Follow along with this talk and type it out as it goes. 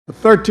A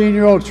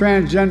 13-year-old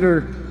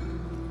transgender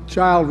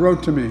child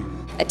wrote to me.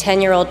 A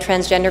 10-year-old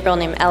transgender girl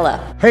named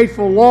Ella.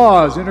 Hateful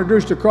laws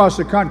introduced across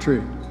the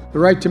country. The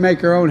right to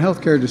make our own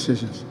healthcare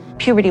decisions.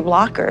 Puberty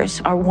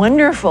blockers are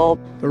wonderful.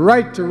 The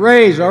right to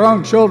raise our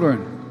own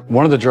children.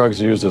 One of the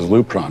drugs used is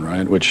Lupron,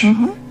 right? Which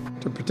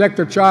to protect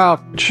their child.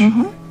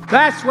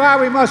 That's why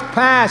we must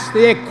pass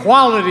the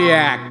Equality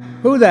Act.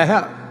 Who the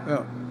hell?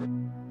 Oh.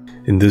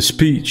 In this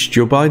speech,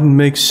 Joe Biden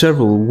makes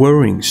several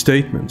worrying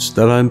statements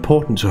that are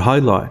important to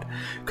highlight,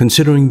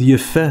 considering the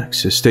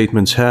effects his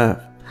statements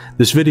have.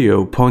 This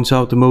video points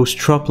out the most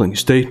troubling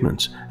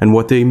statements and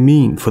what they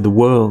mean for the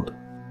world.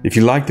 If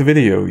you like the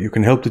video, you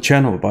can help the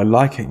channel by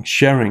liking,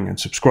 sharing and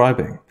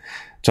subscribing.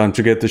 Time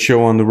to get the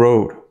show on the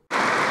road.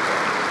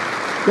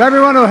 To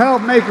everyone who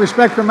helped make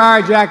Respect for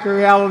Marriage Act a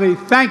reality,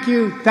 thank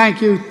you,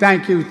 thank you,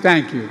 thank you,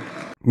 thank you.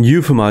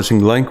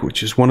 Euphemizing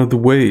language is one of the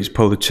ways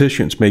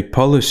politicians make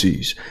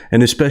policies,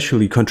 and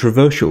especially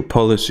controversial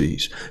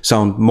policies,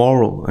 sound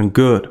moral and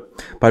good.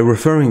 By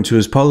referring to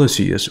his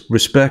policy as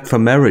Respect for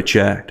Marriage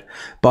Act,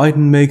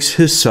 Biden makes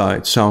his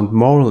side sound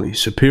morally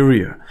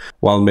superior,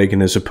 while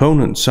making his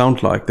opponents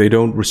sound like they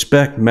don't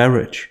respect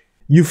marriage.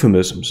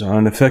 Euphemisms are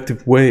an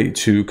effective way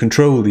to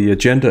control the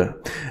agenda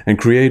and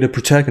create a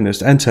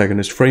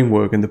protagonist-antagonist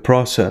framework in the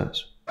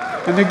process.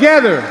 And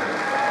together,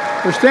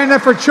 we're standing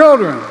up for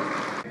children.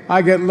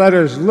 I get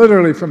letters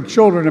literally from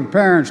children and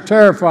parents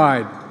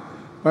terrified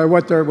by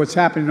what's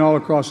happening all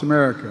across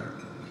America.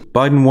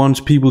 Biden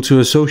wants people to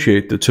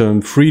associate the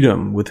term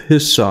freedom with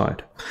his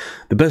side.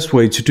 The best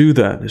way to do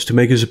that is to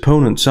make his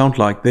opponents sound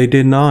like they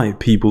deny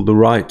people the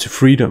right to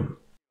freedom.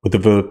 With the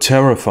verb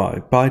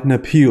terrified, Biden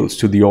appeals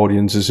to the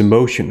audience's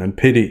emotion and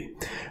pity.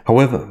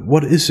 However,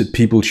 what is it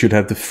people should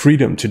have the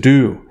freedom to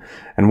do?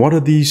 And what are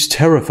these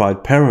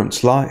terrified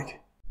parents like?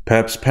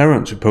 Perhaps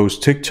parents who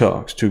post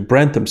TikToks to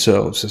brand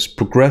themselves as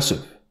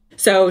progressive.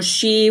 So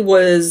she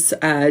was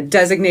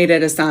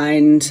designated,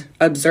 assigned,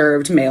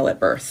 observed male at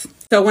birth.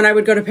 So when I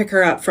would go to pick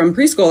her up from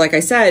preschool, like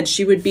I said,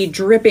 she would be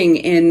dripping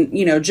in,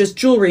 just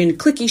jewelry and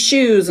clicky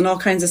shoes and all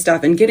kinds of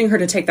stuff. And getting her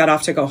to take that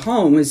off to go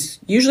home was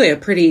usually a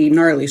pretty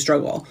gnarly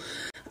struggle.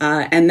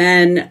 And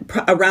then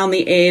around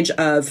the age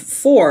of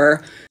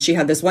 4, she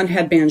had this one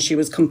headband she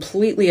was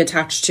completely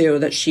attached to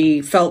that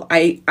she felt,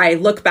 I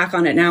look back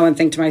on it now and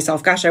think to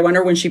myself, gosh, I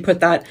wonder when she put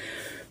that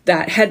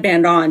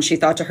headband on, she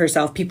thought to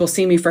herself, people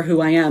see me for who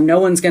I am. No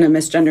one's going to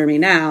misgender me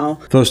now.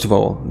 First of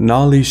all,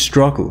 gnarly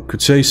struggle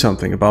could say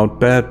something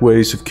about bad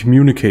ways of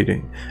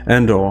communicating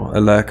and/or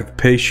a lack of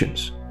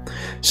patience.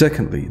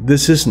 Secondly,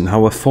 this isn't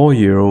how a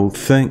 4-year-old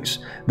thinks.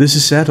 This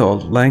is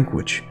adult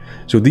language.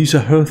 So these are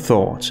her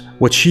thoughts,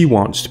 what she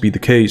wants to be the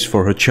case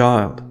for her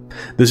child.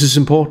 This is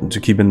important to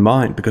keep in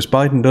mind because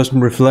Biden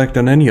doesn't reflect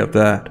on any of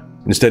that.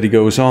 Instead, he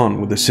goes on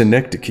with a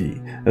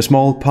synecdoche, a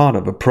small part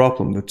of a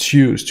problem that's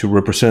used to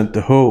represent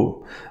the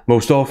whole,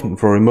 most often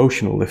for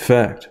emotional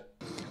effect.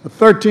 A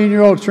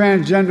 13-year-old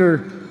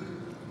transgender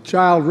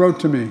child wrote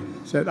to me,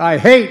 said, I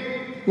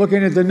hate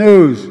looking at the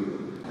news.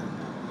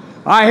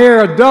 I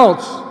hear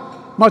adults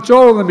much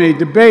older than me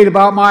debate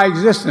about my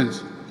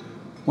existence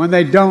when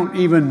they don't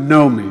even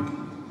know me.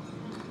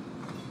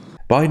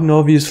 Biden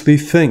obviously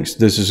thinks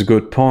this is a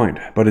good point,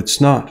 but it's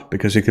not,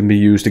 because it can be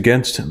used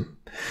against him.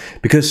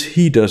 Because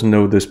he doesn't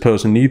know this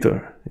person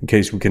either, in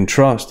case we can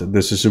trust that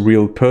this is a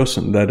real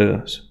person, that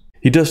is.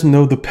 He doesn't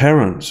know the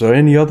parents or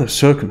any other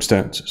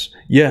circumstances.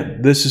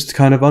 Yet, this is the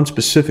kind of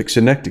unspecific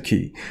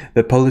synecdoche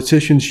that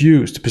politicians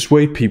use to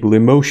persuade people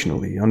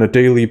emotionally on a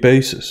daily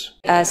basis.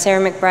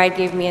 Sarah McBride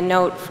gave me a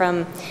note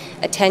from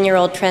a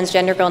 10-year-old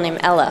transgender girl named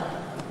Ella.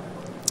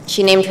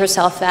 She named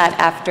herself that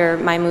after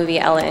my movie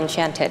Ella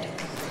Enchanted.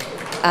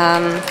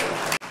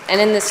 And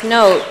in this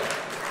note,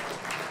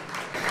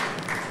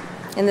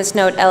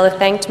 Ella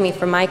thanked me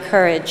for my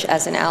courage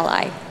as an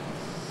ally.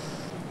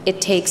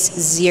 It takes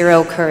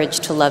zero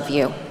courage to love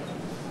you.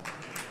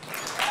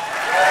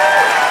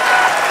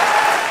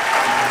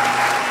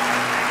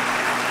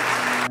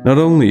 Not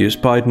only is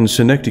Biden's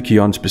synecdoche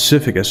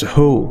unspecific as a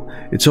whole,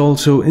 it's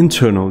also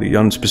internally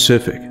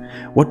unspecific.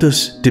 What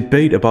does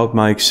debate about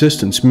my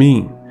existence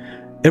mean?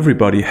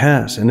 Everybody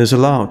has and is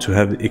allowed to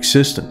have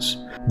existence.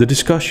 The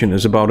discussion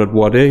is about at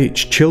what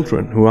age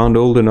children who aren't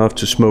old enough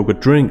to smoke or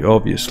drink,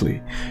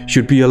 obviously,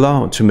 should be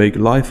allowed to make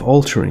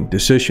life-altering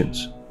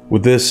decisions.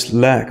 With this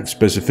lack of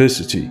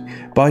specificity,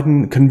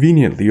 Biden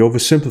conveniently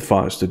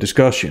oversimplifies the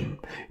discussion.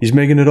 He's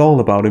making it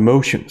all about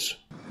emotions.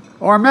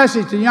 Our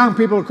message to young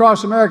people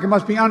across America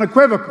must be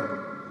unequivocal.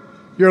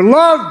 You're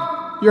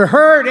loved, you're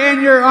heard,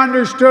 and you're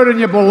understood, and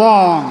you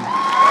belong.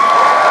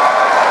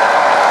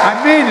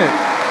 I mean it.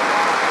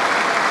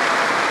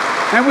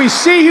 And we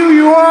see who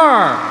you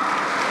are.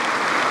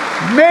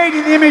 Made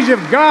in the image of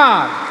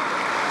God,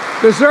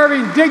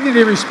 deserving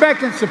dignity,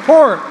 respect, and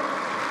support.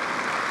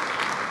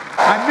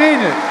 I mean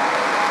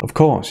it. Of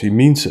course, he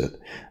means it.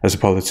 As a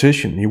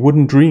politician, he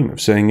wouldn't dream of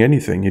saying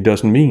anything he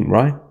doesn't mean,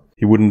 right?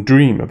 He wouldn't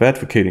dream of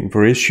advocating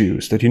for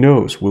issues that he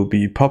knows will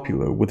be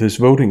popular with his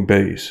voting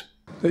base.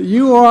 That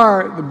you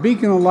are the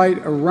beacon of light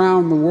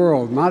around the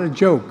world, not a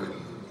joke.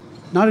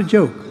 Not a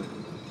joke.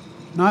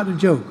 not a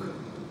joke.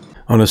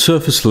 On a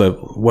surface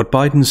level, what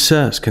Biden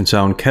says can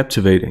sound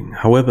captivating.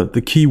 However,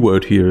 the key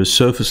word here is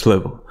surface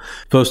level.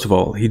 First of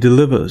all, he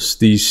delivers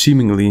these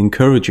seemingly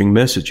encouraging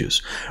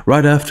messages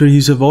right after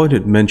he's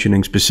avoided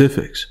mentioning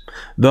specifics.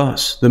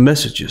 Thus, the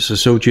messages are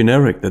so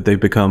generic that they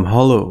become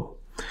hollow.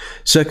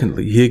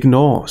 Secondly, he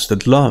ignores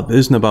that love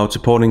isn't about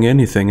supporting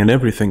anything and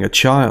everything a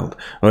child,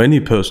 or any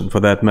person for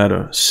that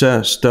matter,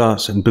 says,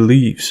 does, and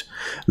believes.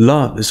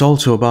 Love is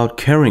also about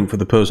caring for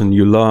the person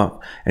you love,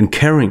 and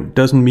caring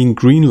doesn't mean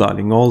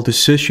greenlighting all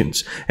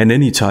decisions and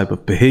any type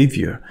of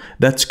behavior.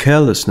 That's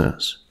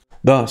carelessness.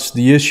 Thus,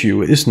 the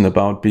issue isn't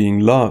about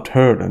being loved,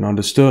 heard, and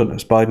understood,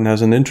 as Biden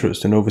has an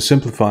interest in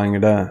oversimplifying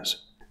it as.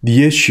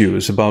 The issue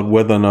is about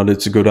whether or not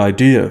it's a good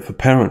idea for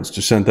parents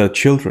to send their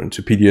children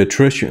to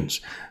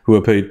pediatricians who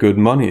are paid good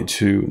money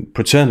to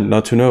pretend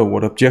not to know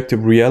what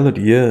objective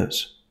reality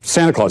is.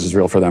 Santa Claus is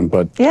real for them,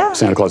 but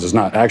Santa Claus is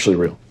not actually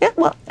real. Yeah,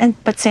 well,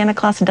 but Santa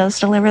Claus does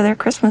deliver their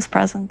Christmas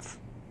presents.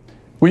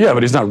 Well, yeah,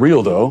 but he's not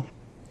real, though.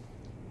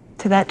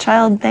 To that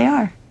child, they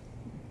are.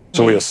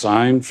 So we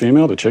assign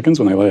female to chickens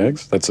when they lay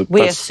eggs?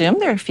 We assume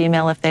they're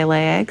female if they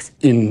lay eggs.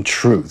 In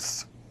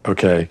truth,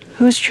 okay?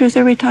 Whose truth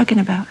are we talking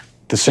about?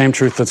 The same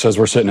truth that says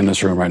we're sitting in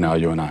this room right now,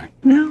 you and I.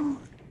 No,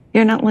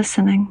 you're not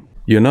listening.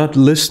 You're not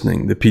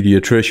listening, the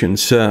pediatrician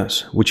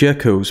says, which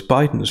echoes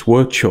Biden's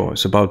word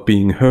choice about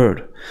being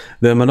heard.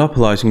 They're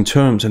monopolizing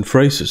terms and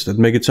phrases that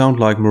make it sound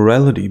like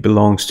morality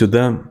belongs to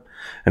them.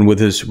 And with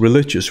his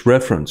religious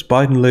reference,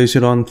 Biden lays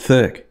it on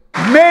thick.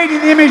 Made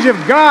in the image of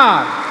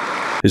God.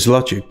 His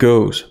logic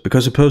goes,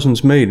 because a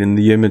person's made in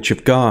the image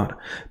of God,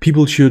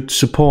 people should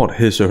support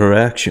his or her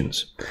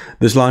actions.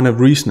 This line of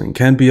reasoning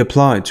can be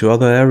applied to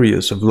other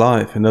areas of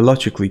life in a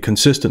logically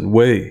consistent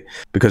way,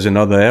 because in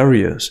other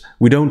areas,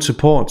 we don't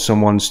support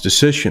someone's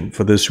decision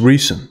for this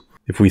reason.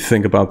 If we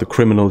think about the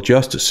criminal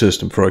justice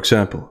system, for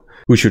example,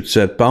 who should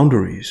set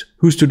boundaries?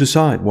 Who's to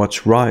decide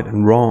what's right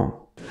and wrong?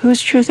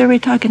 Whose truth are we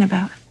talking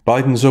about?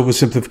 Biden's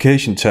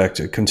oversimplification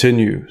tactic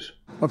continues.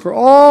 But for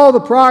all the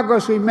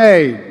progress we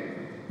made,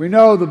 we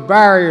know the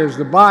barriers,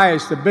 the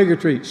bias, the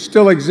bigotry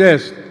still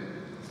exist.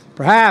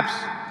 Perhaps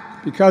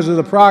because of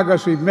the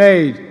progress we've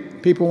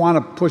made, people want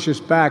to push us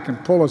back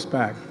and pull us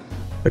back.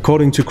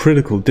 According to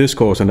critical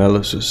discourse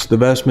analysis, the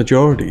vast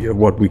majority of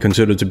what we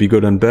consider to be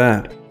good and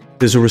bad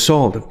is a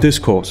result of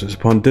discourses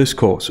upon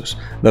discourses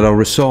that are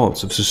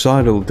results of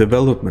societal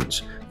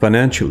developments,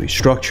 financially,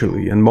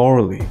 structurally, and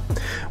morally.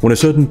 When a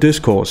certain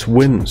discourse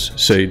wins,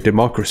 say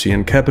democracy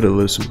and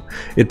capitalism,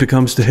 it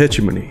becomes the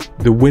hegemony,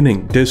 the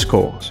winning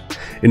discourse.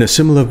 In a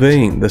similar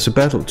vein, there's a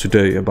battle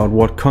today about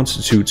what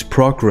constitutes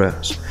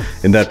progress.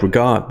 In that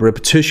regard,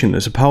 repetition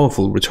is a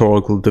powerful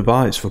rhetorical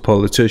device for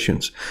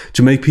politicians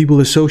to make people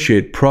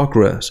associate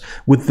progress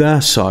with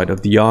their side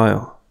of the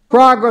aisle.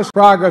 Progress.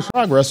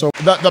 So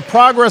the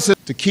progress is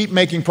to keep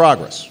making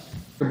progress.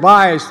 The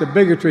bias, the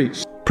bigotry.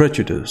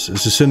 Prejudice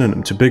is a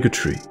synonym to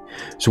bigotry.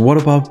 So what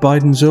about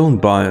Biden's own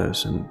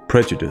bias and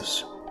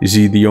prejudice? Is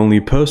he the only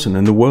person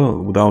in the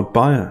world without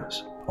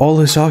bias? All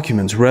his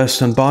arguments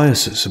rest on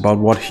biases about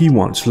what he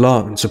wants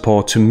love and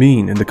support to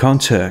mean in the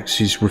context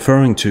he's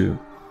referring to.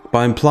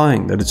 By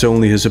implying that it's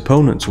only his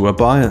opponents who are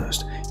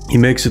biased, he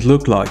makes it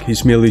look like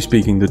he's merely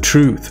speaking the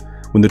truth,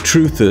 when the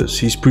truth is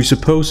he's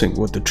presupposing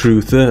what the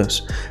truth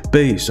is,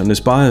 based on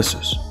his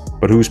biases.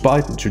 But who's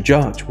Biden to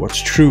judge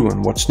what's true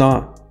and what's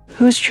not?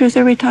 Whose truth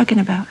are we talking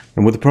about?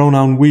 And with the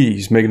pronoun we,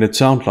 he's making it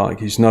sound like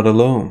he's not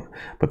alone,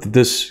 but that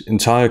this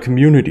entire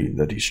community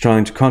that he's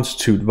trying to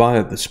constitute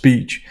via the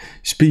speech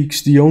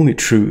speaks the only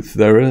truth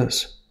there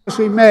is.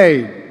 We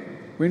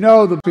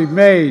know that we've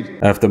made.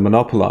 After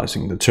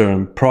monopolizing the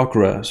term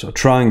progress or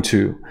trying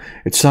to,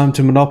 it's time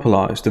to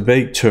monopolize the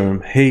vague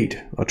term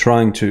hate or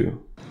trying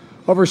to.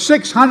 Over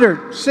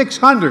 600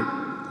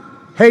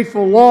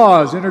 hateful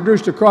laws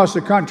introduced across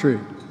the country.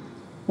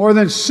 More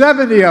than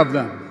 70 of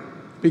them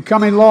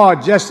becoming law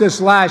just this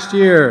last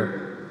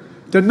year,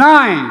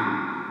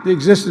 denying the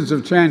existence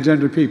of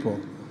transgender people,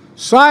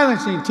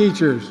 silencing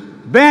teachers,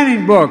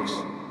 banning books,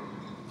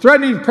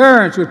 threatening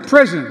parents with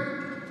prison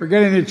for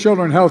getting their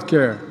children health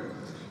care.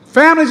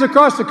 Families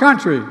across the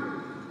country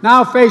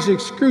now face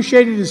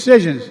excruciating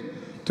decisions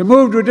to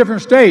move to a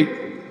different state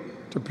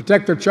to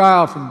protect their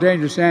child from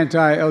dangerous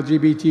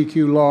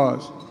anti-LGBTQ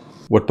laws.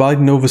 What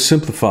Biden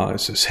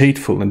oversimplifies as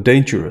hateful and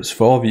dangerous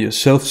for obvious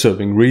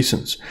self-serving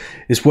reasons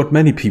is what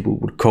many people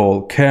would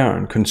call care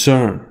and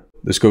concern.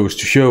 This goes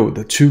to show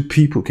that two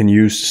people can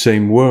use the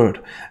same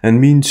word and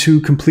mean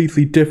two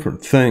completely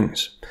different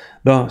things.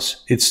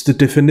 Thus, it's the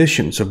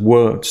definitions of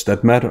words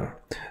that matter.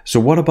 So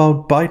what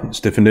about Biden's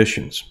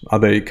definitions? Are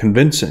they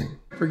convincing?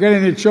 For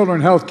getting their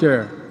children health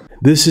care.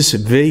 This is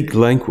vague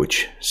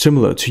language,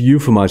 similar to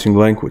euphemizing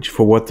language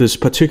for what this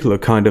particular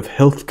kind of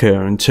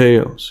healthcare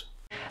entails.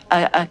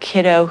 A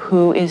kiddo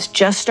who is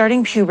just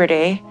starting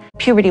puberty,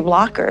 puberty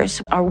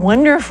blockers are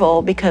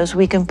wonderful because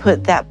we can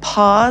put that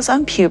pause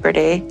on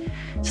puberty,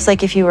 just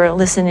like if you were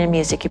listening to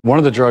music. One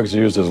of the drugs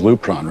used is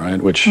Lupron,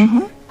 right? Which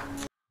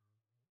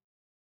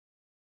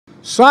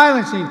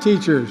silencing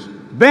teachers,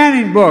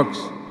 banning books,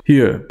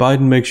 Here,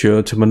 Biden makes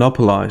sure to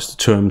monopolize the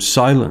terms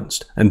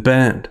silenced and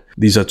banned.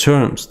 These are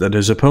terms that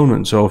his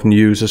opponents often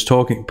use as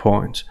talking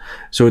points,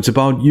 so it's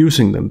about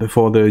using them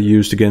before they're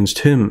used against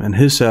him and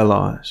his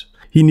allies.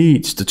 He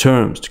needs the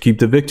terms to keep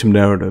the victim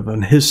narrative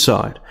on his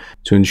side,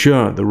 to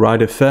ensure the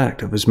right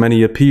effect of his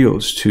many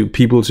appeals to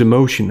people's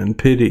emotion and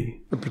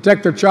pity. To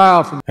protect their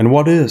child from... And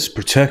what is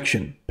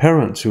protection?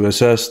 Parents who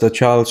assess their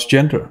child's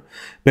gender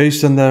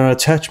based on their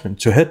attachment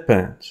to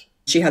headbands.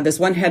 She had this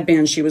one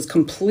headband she was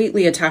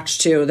completely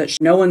attached to that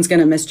no one's going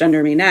to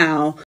misgender me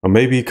now. Or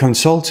maybe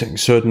consulting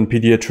certain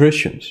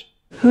pediatricians.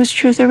 Whose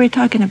truth are we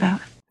talking about?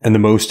 And the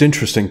most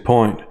interesting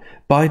point,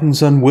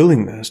 Biden's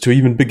unwillingness to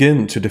even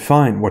begin to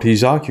define what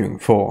he's arguing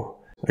for.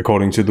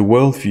 According to the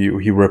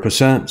worldview he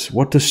represents,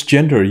 what does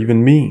gender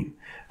even mean?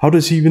 How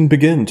does he even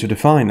begin to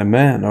define a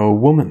man or a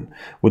woman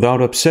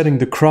without upsetting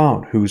the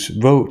crowd whose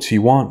votes he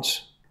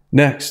wants?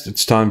 Next,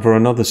 it's time for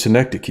another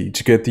synecdoche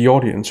to get the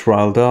audience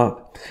riled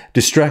up,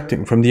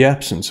 distracting from the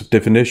absence of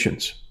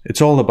definitions.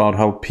 It's all about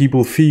how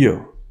people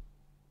feel.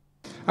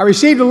 I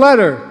received a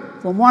letter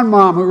from one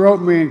mom who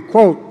wrote me, and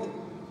quote,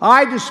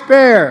 "I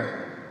despair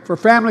for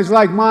families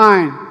like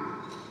mine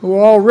who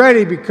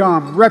already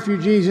become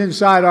refugees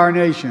inside our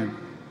nation."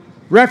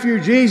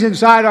 Refugees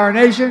inside our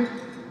nation?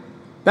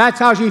 That's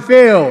how she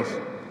feels,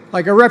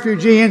 like a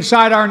refugee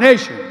inside our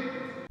nation.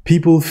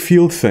 People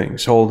feel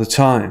things all the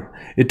time.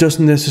 It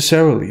doesn't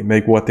necessarily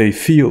make what they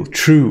feel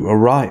true or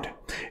right.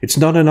 It's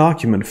not an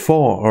argument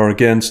for or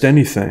against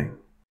anything.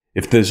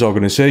 If this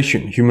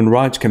organization, Human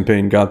Rights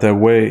Campaign, got their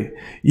way,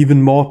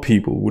 even more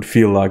people would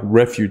feel like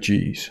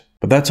refugees.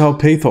 But that's how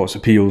pathos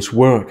appeals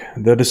work.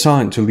 They're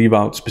designed to leave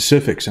out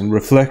specifics and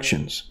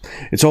reflections.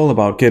 It's all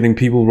about getting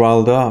people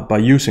riled up by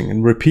using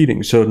and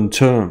repeating certain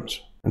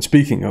terms. And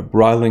speaking of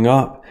riling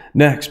up,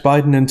 next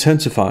Biden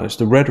intensifies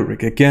the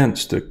rhetoric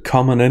against the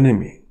common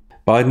enemy.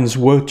 Biden's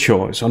word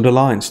choice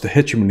underlines the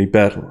hegemony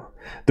battle,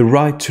 the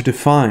right to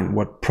define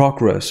what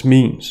progress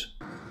means.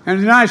 And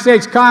the United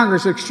States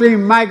Congress,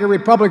 extreme MAGA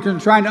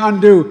Republicans trying to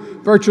undo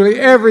virtually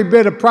every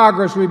bit of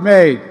progress we've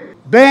made.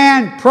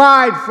 Ban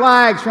pride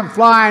flags from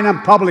flying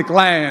on public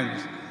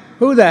lands.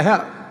 Who the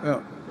hell?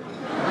 Oh.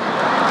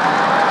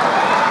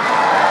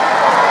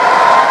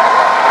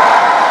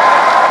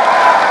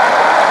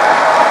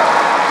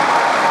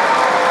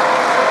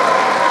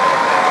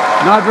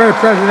 Not very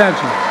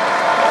presidential.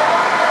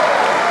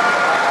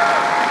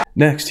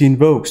 Next, he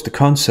invokes the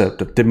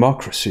concept of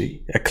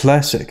democracy, a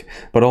classic,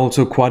 but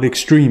also quite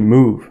extreme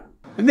move.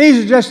 And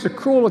these are just the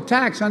cruel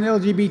attacks on the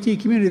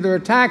LGBT community. They're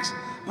attacks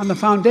on the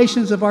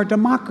foundations of our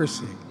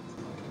democracy.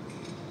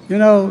 You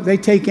know, they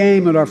take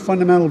aim at our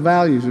fundamental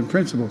values and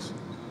principles,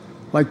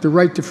 like the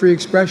right to free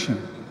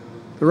expression,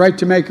 the right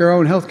to make our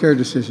own healthcare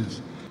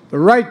decisions, the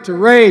right to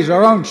raise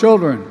our own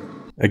children.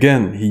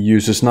 Again, he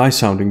uses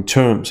nice-sounding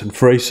terms and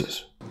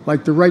phrases.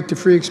 Like the right to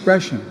free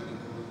expression,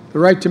 the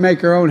right to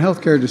make our own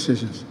healthcare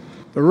decisions,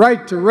 the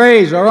right to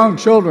raise our own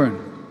children.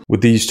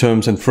 With these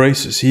terms and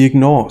phrases, he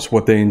ignores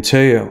what they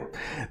entail.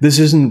 This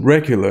isn't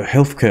regular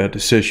healthcare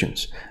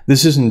decisions.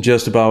 This isn't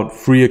just about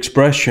free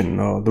expression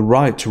or the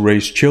right to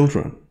raise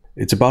children.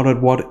 It's about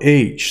at what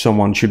age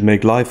someone should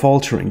make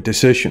life-altering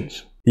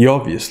decisions. He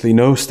obviously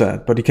knows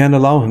that, but he can't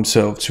allow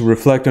himself to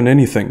reflect on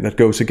anything that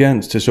goes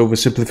against his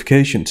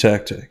oversimplification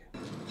tactic.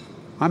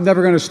 I'm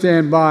never going to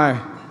stand by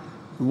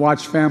and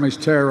watch families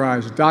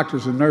terrorized,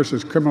 doctors and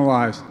nurses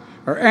criminalized,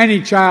 or any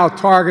child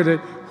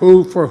targeted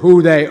for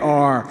who they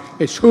are.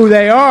 It's who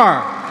they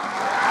are.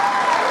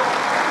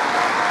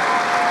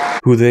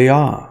 Who they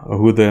are, or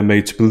who they're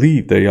made to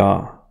believe they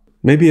are.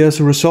 Maybe as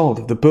a result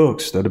of the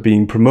books that are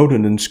being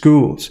promoted in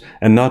schools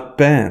and not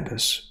banned,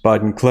 as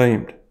Biden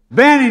claimed.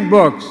 Banning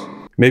books.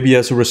 Maybe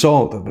as a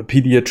result of a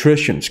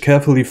pediatrician's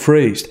carefully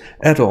phrased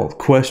adult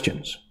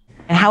questions.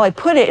 And how I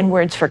put it in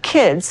words for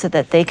kids so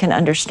that they can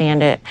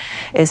understand it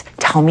is,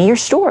 tell me your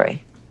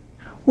story.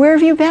 Where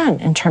have you been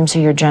in terms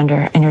of your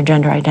gender and your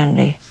gender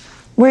identity?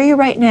 Where are you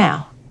right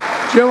now?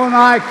 Jill and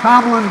I,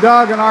 Kamala and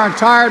Doug, and our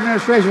entire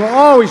administration will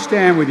always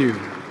stand with you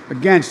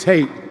against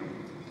hate.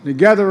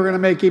 Together we're going to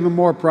make even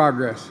more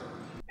progress.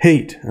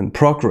 Hate and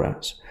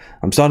progress.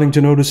 I'm starting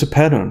to notice a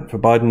pattern for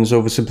Biden's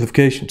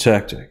oversimplification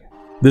tactic.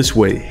 This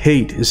way,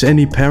 hate is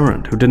any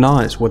parent who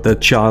denies what their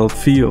child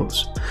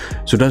feels.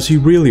 So does he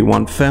really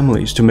want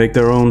families to make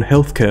their own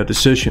healthcare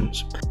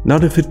decisions?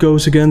 Not if it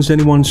goes against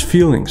anyone's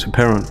feelings,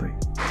 apparently.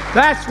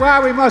 That's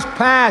why we must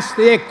pass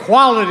the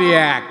Equality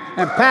Act,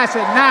 and pass it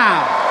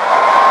now.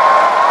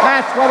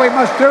 That's why we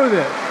must do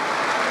this.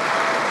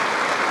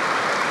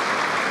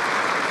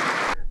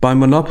 By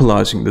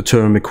monopolizing the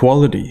term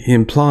equality, he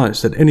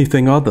implies that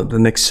anything other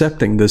than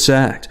accepting this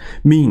act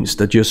means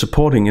that you're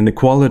supporting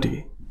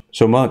inequality.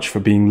 So much for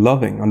being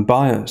loving,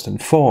 unbiased,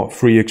 and for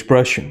free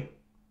expression.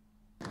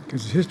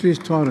 Because history has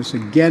taught us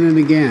again and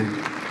again,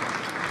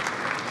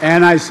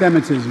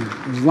 anti-Semitism,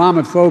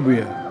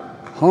 Islamophobia,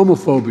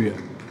 homophobia,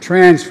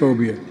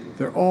 transphobia,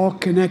 they're all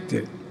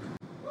connected.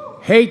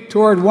 Hate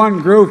toward one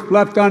group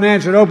left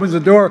unanswered opens the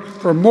door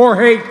for more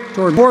hate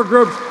toward more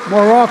groups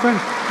more often,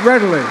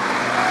 readily.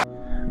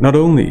 Not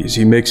only is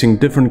he mixing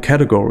different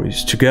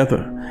categories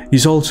together,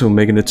 he's also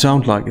making it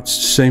sound like it's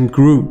the same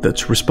group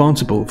that's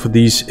responsible for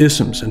these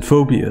isms and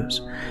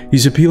phobias.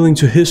 He's appealing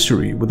to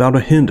history without a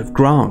hint of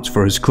grounds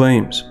for his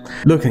claims.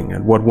 Looking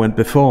at what went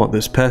before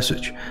this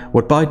passage,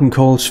 what Biden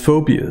calls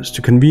phobias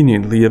to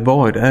conveniently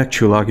avoid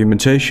actual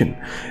argumentation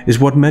is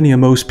what many or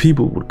most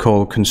people would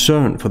call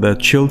concern for their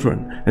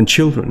children and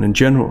children in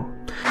general.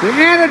 The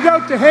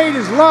antidote to hate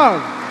is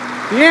love.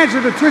 The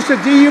answer to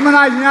twisted,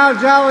 dehumanizing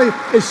ideology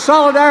is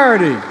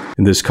solidarity.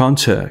 In this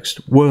context,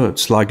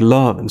 words like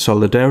love and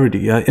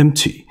solidarity are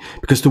empty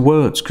because the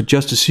words could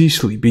just as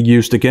easily be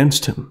used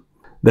against him.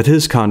 That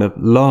his kind of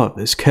love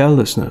is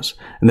carelessness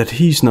and that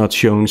he's not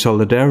showing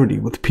solidarity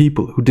with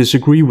people who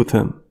disagree with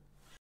him.